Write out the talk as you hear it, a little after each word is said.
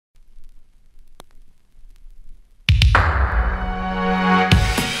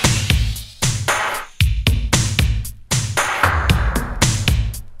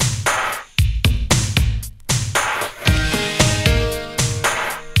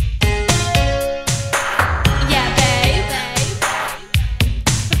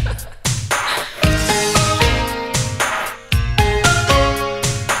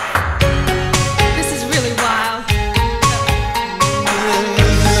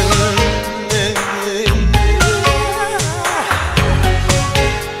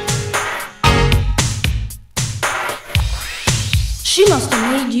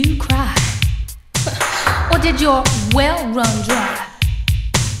well run dry.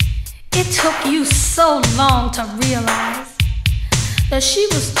 It took you so long to realize that she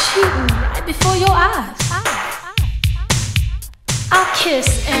was cheating right before your eyes. I'll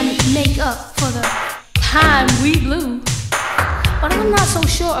kiss and make up for the time we blew, but I'm not so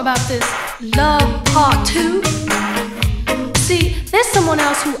sure about this love part 2. See, there's someone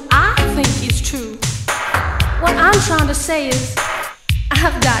else who I think is true. What I'm trying to say is,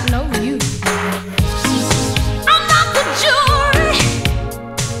 I've gotten over you. I'm not the jury,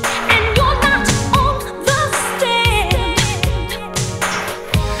 and you're not on the stand,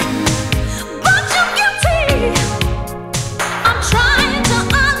 but you're guilty. I'm trying to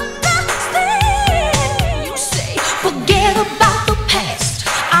understand. You say, forget about the past,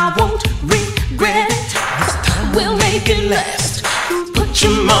 I won't regret it. This time we'll make it last. Put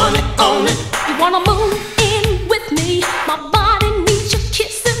your money on it. You wanna move in with me? My body needs your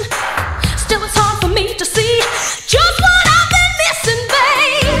kissing. Still it's hard for me to see just what I've been missing,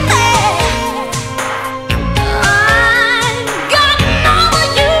 baby. I've gotten over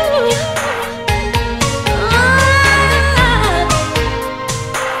you.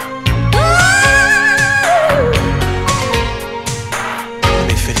 Let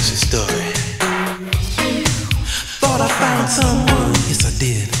me finish the story. Thought I found someone, yes I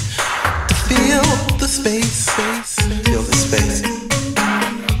did, to fill the space, fill the space.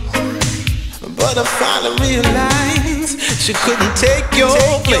 But I finally realized she couldn't take your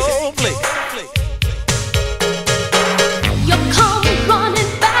place. You come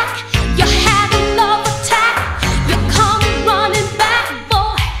running back. You had a love attack. You come running back,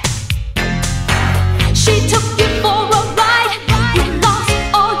 boy. She took you for a ride. You lost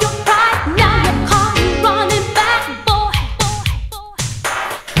all your pride. Now you come running back, boy.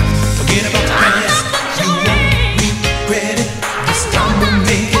 Forget about the past, you won't regret it. This time we'll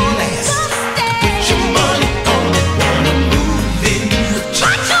make it last. Put your money on it, wanna move in with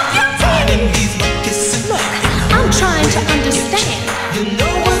you. Body needs my kissing. I'm trying to understand. You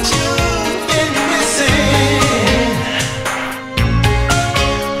know what you've been missing.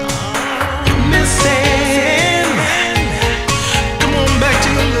 Missing. Come on back to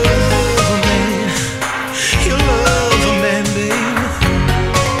your love, man. Your love, man, babe.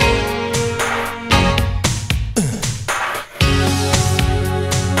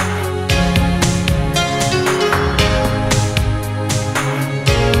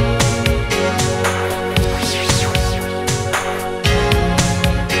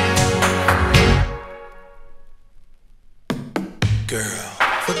 Girl,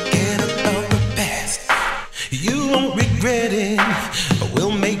 forget about the past. You won't regret it.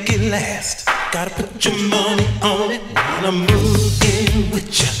 We'll make it last. Gotta put your money on it. Wanna move in with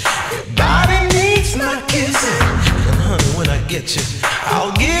you. Your body needs my kissing. And honey, when I get you,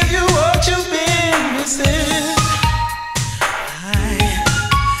 I'll give you what you've been missing.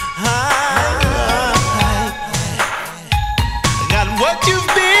 I got what you've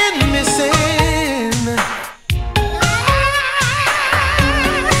been missing.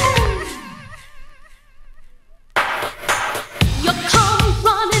 You come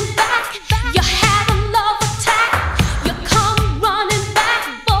running back. You had a love attack. You come running back,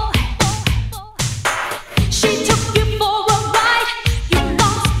 boy. She took you for a ride. You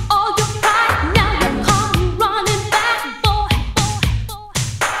lost all your pride. Now you come running back, boy.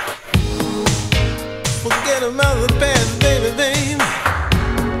 Forget about the past, baby, baby.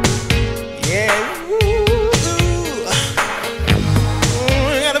 Yeah, ooh.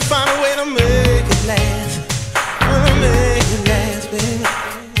 I gotta find a way to make it last. Wanna make it last, baby.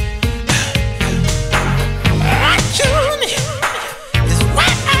 What you need is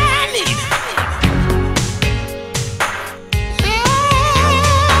what I need.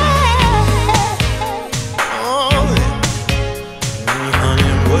 Oh,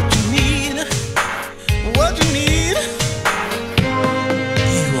 honey, what you need, what you need.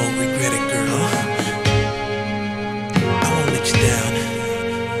 You won't regret it, girl. I won't let you down.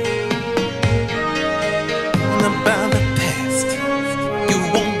 And about the past, you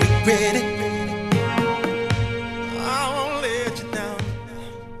won't regret it.